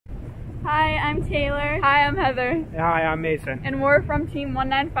Hi, I'm Taylor. Hi, I'm Heather. Hi, I'm Mason. And we're from Team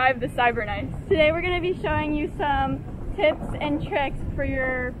 195, the Cyberknights. Today we're going to be showing you some tips and tricks for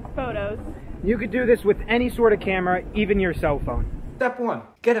your photos. You could do this with any sort of camera, even your cell phone. Step 1.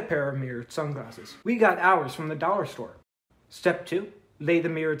 Get a pair of mirrored sunglasses. We got ours from the dollar store. Step 2. Lay the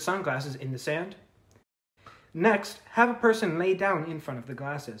mirrored sunglasses in the sand. Next, have a person lay down in front of the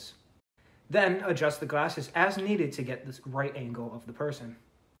glasses. Then adjust the glasses as needed to get the right angle of the person.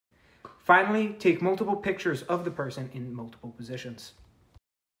 Finally, take multiple pictures of the person in multiple positions.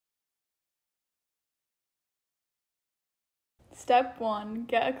 Step 1.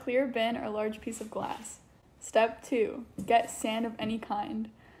 Get a clear bin or large piece of glass. Step 2. Get sand of any kind.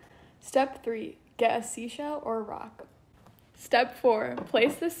 Step 3. Get a seashell or a rock. Step 4.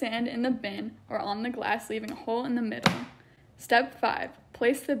 Place the sand in the bin or on the glass, leaving a hole in the middle. Step 5.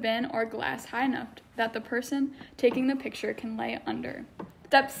 Place the bin or glass high enough that the person taking the picture can lay under.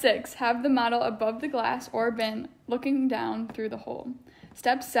 Step 6. Have the model above the glass or bin looking down through the hole.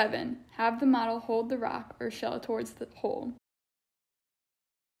 Step 7. Have the model hold the rock or shell towards the hole.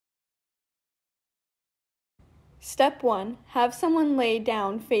 Step 1. Have someone lay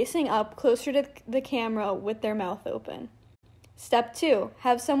down facing up closer to the camera with their mouth open. Step 2.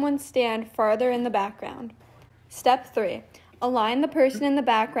 Have someone stand farther in the background. Step 3. Align the person in the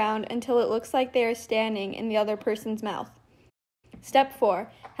background until it looks like they are standing in the other person's mouth. Step 4.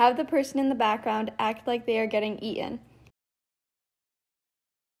 Have the person in the background act like they are getting eaten.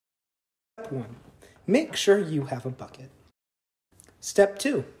 Step 1. Make sure you have a bucket. Step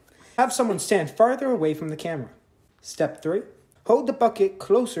 2. Have someone stand farther away from the camera. Step 3. Hold the bucket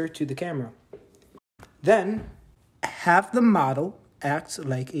closer to the camera. Then, have the model act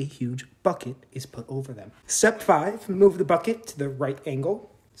like a huge bucket is put over them. Step 5. Move the bucket to the right angle.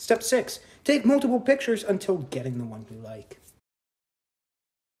 Step 6. Take multiple pictures until getting the one you like.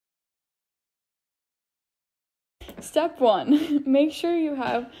 Step 1. Make sure you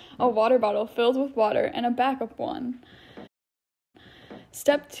have a water bottle filled with water and a backup one.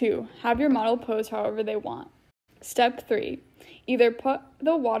 Step 2. Have your model pose however they want. Step 3. Either put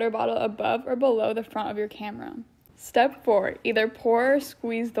the water bottle above or below the front of your camera. Step 4. Either pour or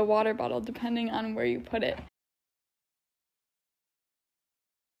squeeze the water bottle depending on where you put it.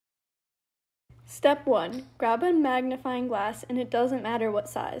 Step 1. Grab a magnifying glass and it doesn't matter what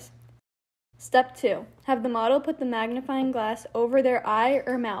size. Step 2. Have the model put the magnifying glass over their eye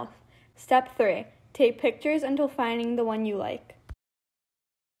or mouth. Step 3. Take pictures until finding the one you like.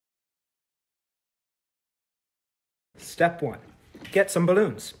 Step 1. Get some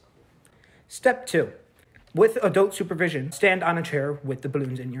balloons. Step 2. With adult supervision, stand on a chair with the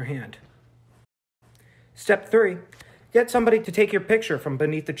balloons in your hand. Step 3. Get somebody to take your picture from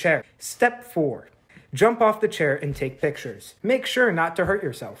beneath the chair. Step 4. Jump off the chair and take pictures. Make sure not to hurt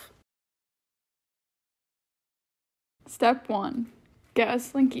yourself. Step 1. Get a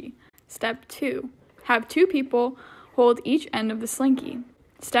slinky. Step 2. Have 2 people hold each end of the slinky.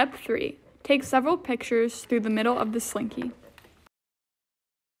 Step 3. Take several pictures through the middle of the slinky.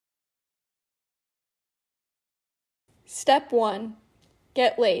 Step 1.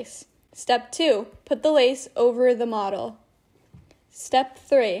 Get lace. Step 2. Put the lace over the model. Step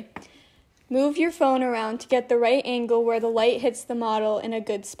 3. Move your phone around to get the right angle where the light hits the model in a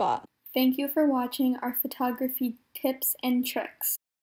good spot. Thank you for watching our photography tips and tricks.